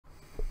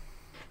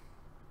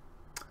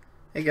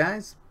Hey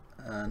guys,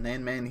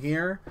 NanMan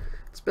here.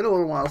 It's been a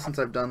little while since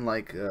I've done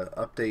like a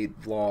update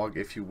vlog,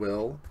 if you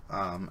will,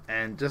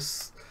 and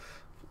just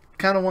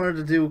kind of wanted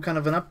to do kind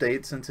of an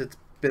update since it's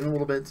been a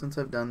little bit since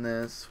I've done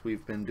this.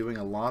 We've been doing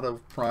a lot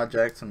of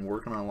projects and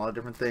working on a lot of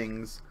different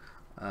things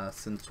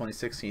since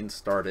 2016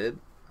 started.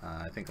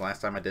 I think last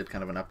time I did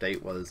kind of an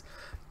update was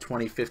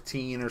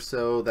 2015 or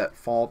so, that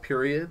fall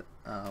period,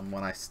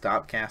 when I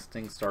stopped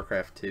casting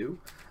StarCraft 2.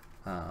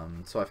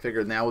 So I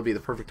figured now would be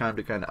the perfect time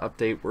to kind of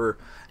update. We're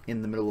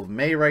in the middle of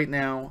May right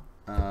now.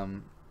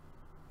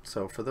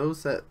 So for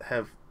those that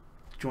have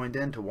joined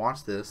in to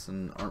watch this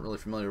and aren't really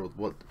familiar with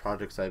what the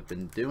projects I've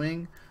been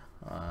doing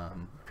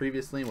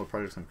previously and what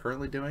projects I'm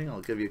currently doing,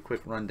 I'll give you a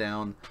quick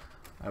rundown.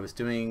 I was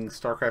doing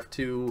StarCraft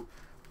 2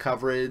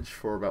 coverage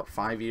for about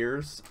 5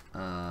 years,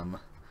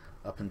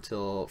 up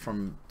until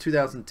from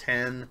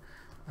 2010,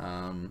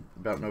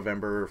 about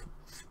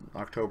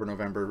October,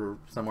 November,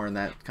 somewhere in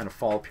that kind of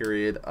fall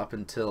period, up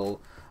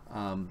until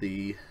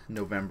the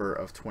November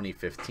of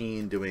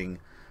 2015, doing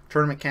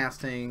tournament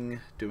casting,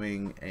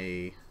 doing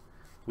a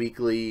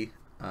weekly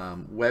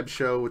web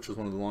show, which was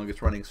one of the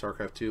longest running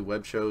StarCraft 2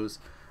 web shows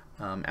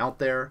out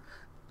there.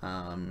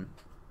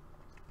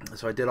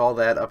 So I did all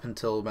that up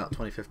until about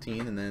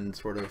 2015, and then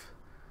sort of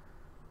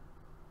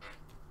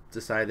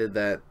decided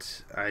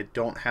that I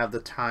don't have the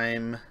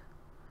time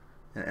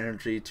and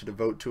energy to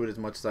devote to it as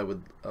much as I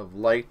would have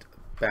liked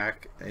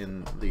back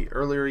in the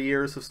earlier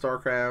years of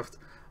StarCraft.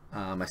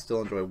 I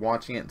still enjoy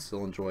watching it and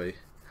still enjoy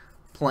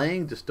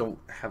playing, just don't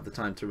have the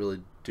time to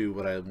really do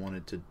what I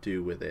wanted to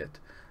do with it.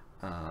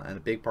 And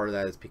a big part of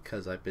that is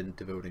because I've been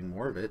devoting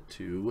more of it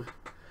to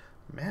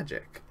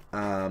Magic.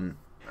 I've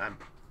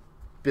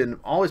been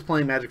always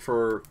playing Magic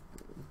for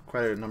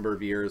quite a number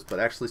of years, but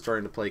actually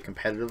starting to play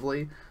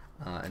competitively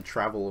and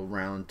travel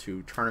around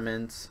to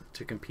tournaments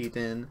to compete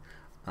in.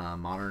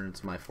 Modern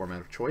is my format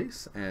of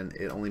choice, and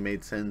it only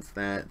made sense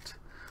that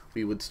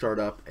we would start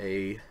up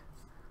a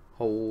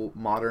whole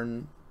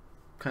modern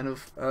kind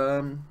of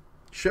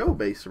show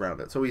based around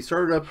it. So we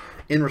started up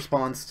in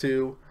response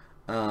to,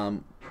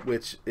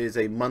 which is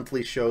a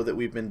monthly show that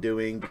we've been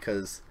doing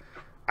because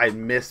I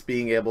miss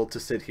being able to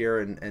sit here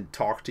and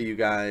talk to you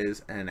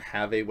guys and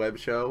have a web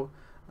show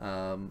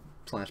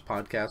slash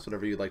podcast,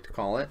 whatever you'd like to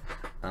call it.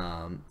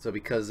 So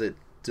because it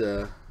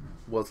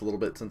was a little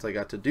bit since I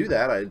got to do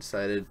that, I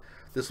decided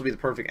this will be the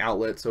perfect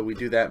outlet. So we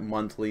do that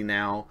monthly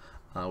now,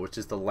 which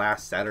is the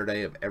last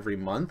Saturday of every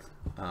month.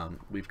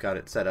 We've got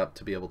it set up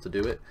to be able to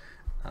do it.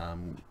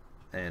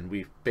 And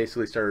we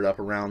basically started up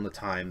around the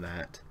time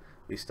that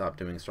we stopped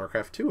doing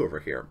StarCraft 2 over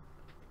here.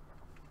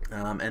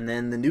 And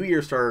then the new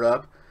year started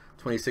up,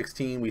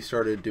 2016, we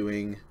started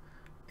doing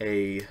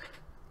a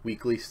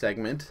weekly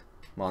segment,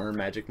 Modern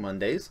Magic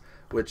Mondays,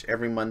 which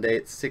every Monday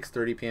at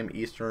 6:30 p.m.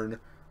 Eastern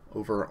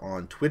over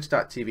on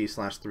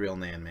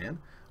twitch.tv/3LNanman.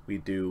 We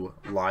do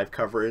live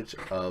coverage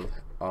of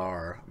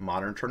our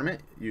Modern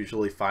tournament,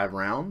 usually 5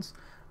 rounds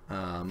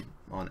on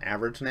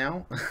average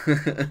now.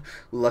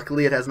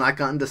 Luckily it has not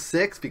gotten to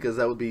 6 because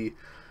that would be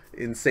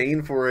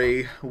insane for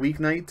a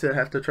weeknight to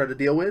have to try to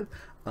deal with.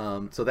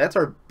 So that's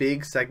our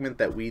big segment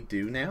that we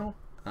do now,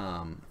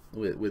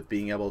 with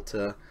being able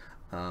to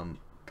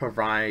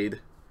provide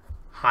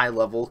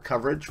high-level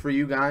coverage for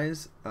you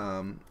guys,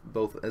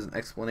 both as an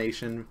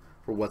explanation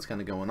for what's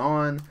kind of going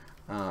on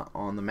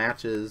the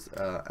matches,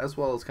 as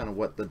well as kind of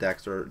what the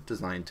decks are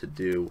designed to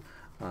do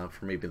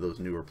for maybe those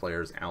newer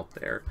players out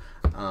there.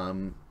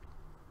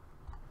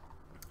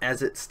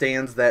 As it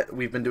stands, that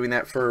we've been doing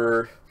that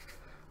for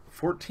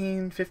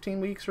 15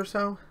 weeks or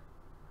so.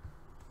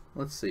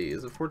 Let's see,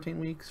 is it 14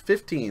 weeks?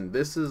 15.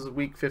 This is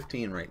week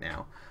 15 right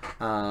now.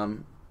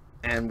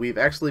 And we've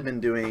actually been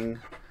doing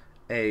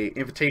a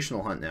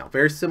invitational hunt now.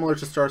 Very similar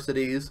to Star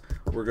Cities.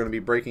 We're going to be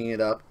breaking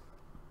it up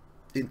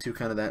into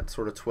kind of that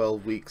sort of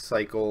 12-week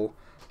cycle,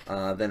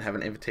 then have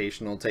an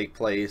invitational take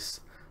place,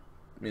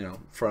 you know,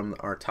 from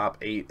our top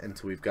 8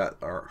 until we've got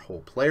our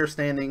whole player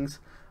standings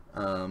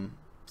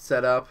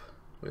set up,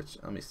 which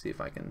let me see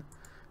if I can,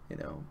 you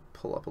know,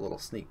 pull up a little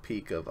sneak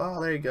peek of,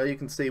 oh, there you go. You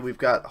can see we've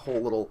got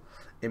whole little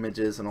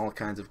images and all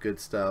kinds of good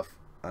stuff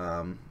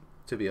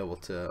to be able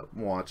to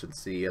watch and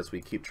see as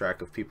we keep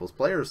track of people's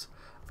players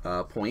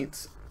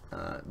points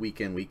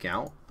week in, week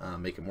out,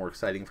 make it more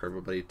exciting for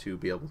everybody to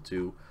be able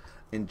to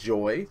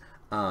enjoy.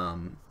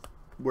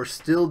 We're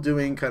still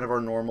doing kind of our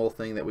normal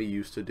thing that we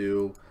used to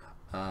do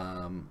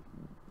on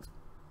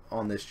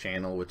this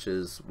channel, which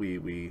is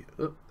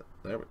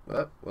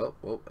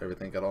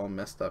everything got all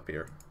messed up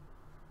here.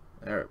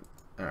 All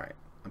right,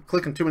 I'm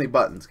clicking too many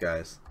buttons,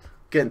 guys.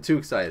 Getting too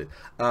excited.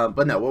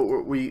 But no,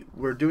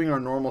 we're doing our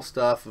normal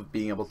stuff of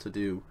being able to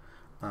do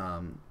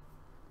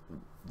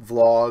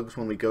vlogs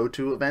when we go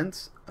to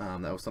events.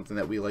 That was something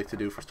that we like to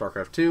do for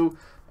StarCraft 2.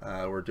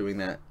 We're doing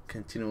that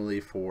continually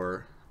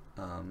for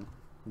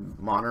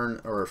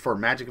Modern, or for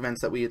Magic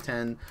events that we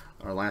attend.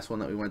 Our last one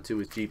that we went to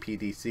was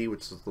GPDC,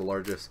 which is the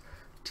largest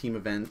team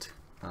event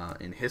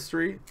in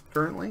history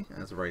currently,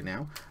 as of right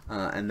now,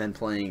 and then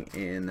playing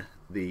in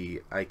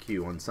the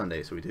IQ on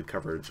Sunday, so we did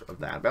coverage of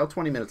that, about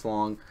 20 minutes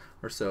long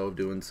or so,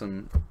 doing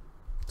some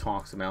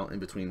talks about in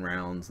between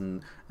rounds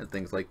and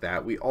things like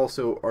that. We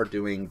also are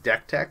doing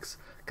deck techs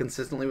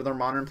consistently with our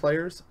modern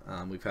players.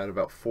 We've had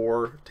about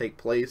 4 take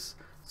place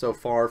so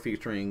far,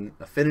 featuring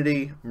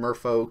Affinity,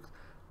 Merfolk,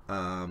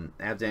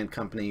 Abzan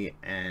Company,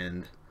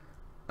 and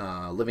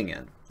Living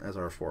End as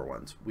our 4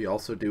 ones. We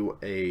also do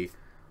a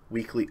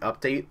weekly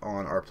update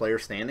on our player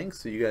standings,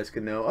 so you guys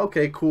can know,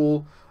 okay,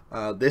 cool,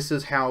 this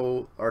is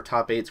how our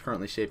top 8 is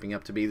currently shaping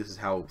up to be. This is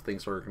how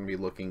things are going to be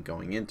looking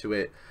going into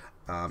it.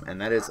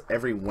 And that is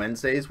every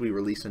Wednesdays we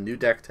release a new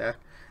deck tech,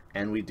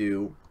 and we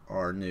do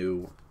our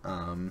new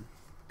kind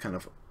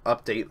of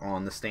update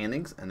on the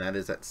standings, and that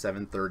is at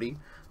 7:30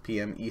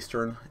 PM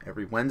Eastern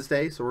every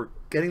Wednesday. So we're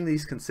getting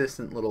these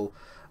consistent little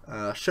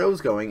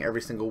shows going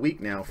every single week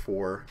now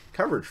for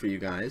coverage for you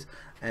guys.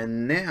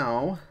 And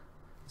now,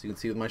 as you can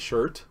see with my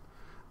shirt,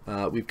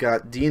 we've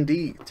got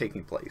D&D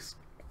taking place.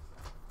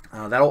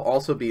 That'll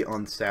also be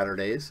on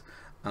Saturdays,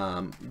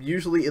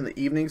 usually in the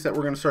evenings that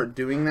we're going to start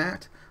doing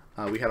that.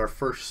 We had our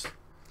first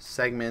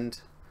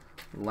segment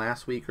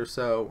last week or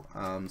so,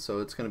 so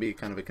it's going to be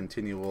kind of a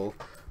continual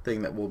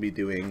thing that we'll be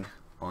doing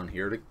on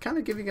here to kind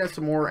of give you guys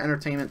some more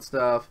entertainment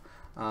stuff.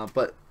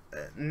 But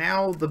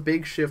now the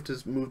big shift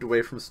has moved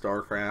away from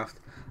StarCraft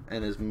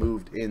and has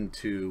moved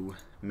into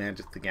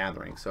Magic the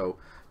Gathering. So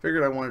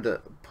figured I wanted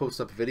to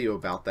post up a video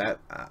about that.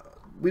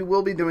 We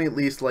will be doing at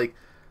least like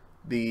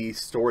the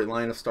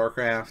storyline of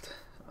StarCraft,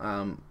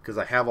 because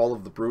I have all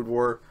of the Brood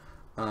War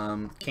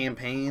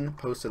campaign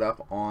posted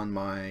up on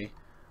my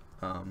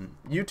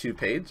YouTube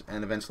page,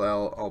 and eventually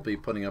I'll be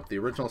putting up the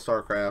original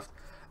StarCraft,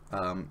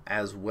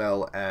 as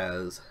well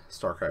as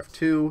StarCraft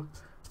 2,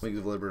 Wings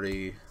of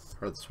Liberty,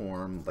 Earth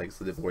Swarm,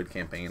 Legacy of the Void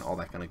campaign, all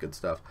that kind of good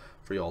stuff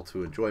for y'all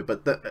to enjoy.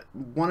 But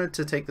wanted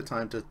to take the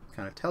time to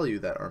kind of tell you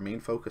that our main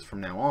focus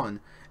from now on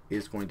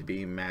is going to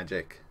be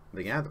Magic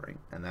the Gathering,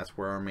 and that's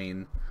where our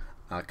main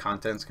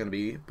content's going to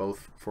be,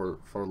 both for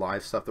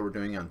live stuff that we're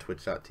doing on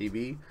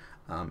twitch.tv,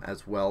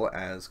 as well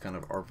as kind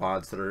of our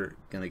VODs that are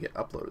going to get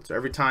uploaded. So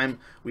every time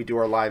we do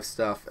our live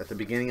stuff at the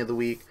beginning of the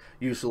week,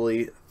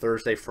 usually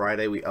Thursday,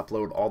 Friday, we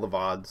upload all the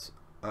VODs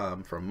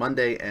from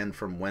Monday and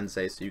from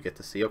Wednesday, so you get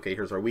to see, okay,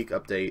 here's our week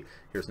update,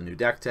 here's a new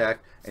deck tech,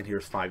 and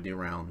here's 5 new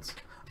rounds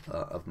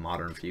of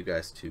Modern for you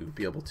guys to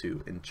be able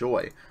to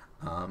enjoy.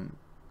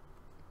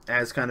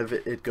 As kind of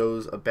it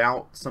goes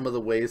about, some of the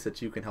ways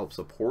that you can help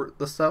support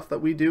the stuff that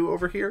we do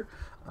over here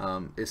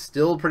is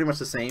still pretty much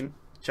the same.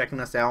 Checking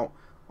us out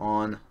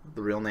on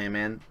The Real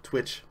NanMan,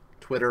 Twitch,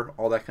 Twitter,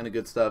 all that kind of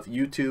good stuff.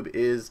 YouTube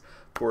is,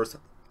 of course,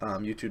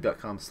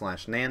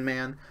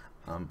 youtube.com/NanMan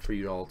for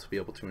you all to be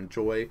able to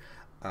enjoy.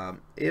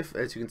 If,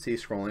 as you can see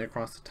scrolling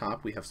across the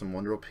top, we have some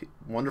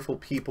wonderful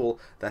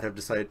people that have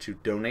decided to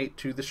donate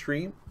to the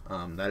stream.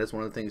 That is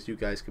one of the things you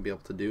guys can be able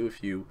to do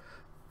if you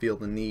feel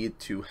the need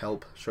to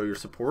help show your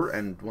support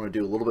and want to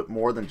do a little bit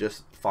more than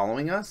just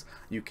following us.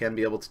 You can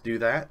be able to do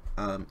that.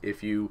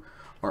 If you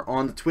are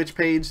on the Twitch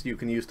page, you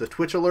can use the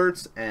Twitch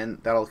alerts, and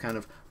that'll kind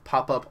of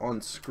pop up on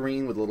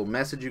screen with a little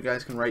message you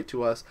guys can write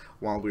to us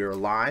while we are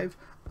live.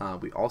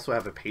 We also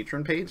have a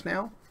Patreon page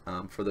now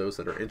for those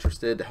that are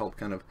interested to help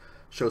kind of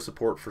show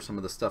support for some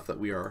of the stuff that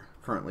we are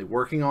currently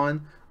working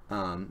on.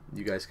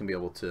 You guys can be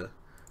able to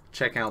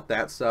check out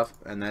that stuff,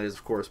 and that is,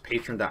 of course,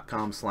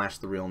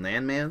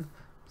 patreon.com/TheRealNanMan.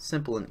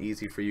 Simple and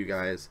easy for you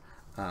guys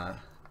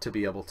to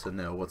be able to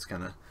know what's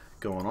kind of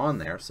going on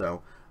there.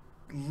 So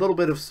a little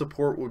bit of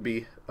support would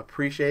be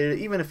appreciated,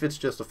 even if it's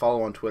just a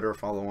follow on Twitter,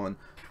 follow on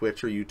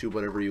Twitch or YouTube,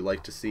 whatever you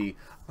like to see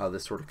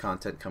this sort of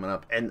content coming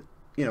up. And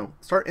you know,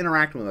 start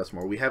interacting with us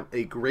more. We have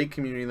a great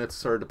community that's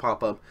started to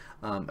pop up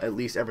at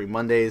least every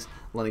Mondays,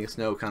 letting us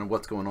know kind of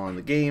what's going on in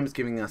the games,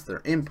 giving us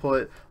their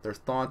input, their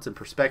thoughts and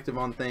perspective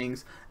on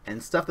things,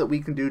 and stuff that we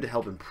can do to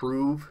help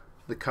improve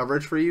the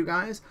coverage for you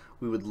guys.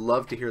 We would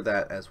love to hear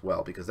that as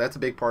well, because that's a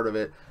big part of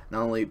it.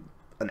 Not only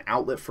an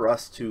outlet for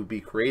us to be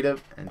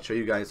creative and show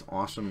you guys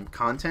awesome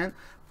content,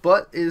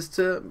 but is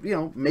to, you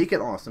know, make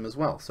it awesome as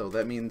well. So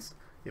that means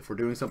if we're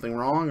doing something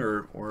wrong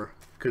or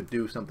could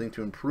do something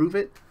to improve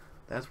it,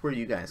 that's where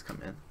you guys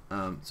come in.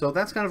 So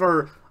that's kind of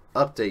our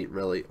update,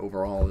 really,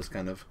 overall, is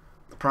kind of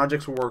the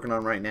projects we're working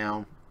on right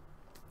now.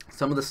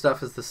 Some of the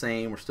stuff is the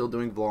same. We're still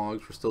doing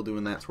vlogs. We're still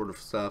doing that sort of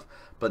stuff.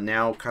 But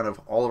now kind of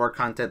all of our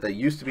content that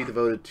used to be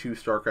devoted to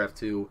StarCraft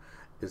 2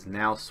 is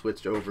now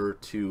switched over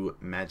to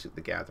Magic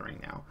the Gathering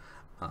now.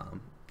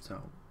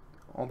 So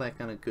all that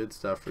kind of good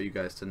stuff for you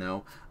guys to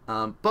know.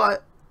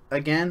 But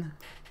again,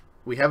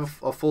 we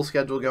have a full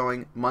schedule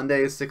going.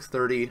 Mondays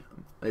 6:30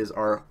 is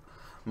our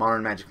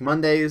Modern Magic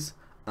Mondays.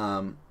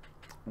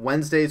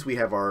 Wednesdays we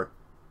have our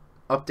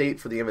update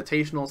for the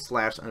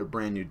Invitational / a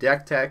brand new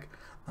deck tech.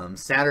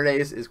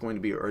 Saturdays is going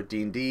to be our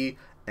D&D,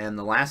 and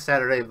the last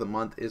Saturday of the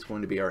month is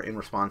going to be our In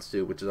Response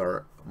To, which is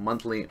our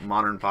monthly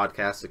Modern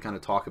podcast to kind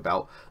of talk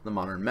about the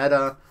Modern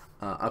meta,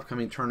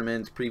 upcoming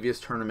tournaments, previous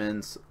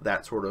tournaments,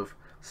 that sort of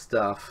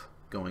stuff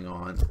going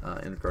on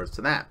in regards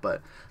to that.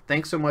 But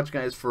thanks so much,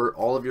 guys, for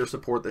all of your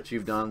support that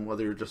you've done,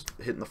 whether you're just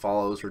hitting the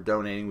follows or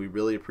donating. We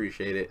really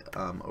appreciate it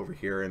over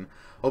here, and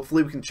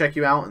hopefully we can check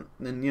you out,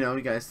 and you know,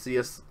 you guys see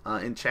us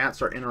in chat,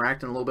 start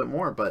interacting a little bit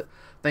more. But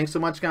thanks so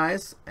much,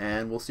 guys,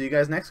 and we'll see you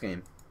guys next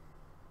game.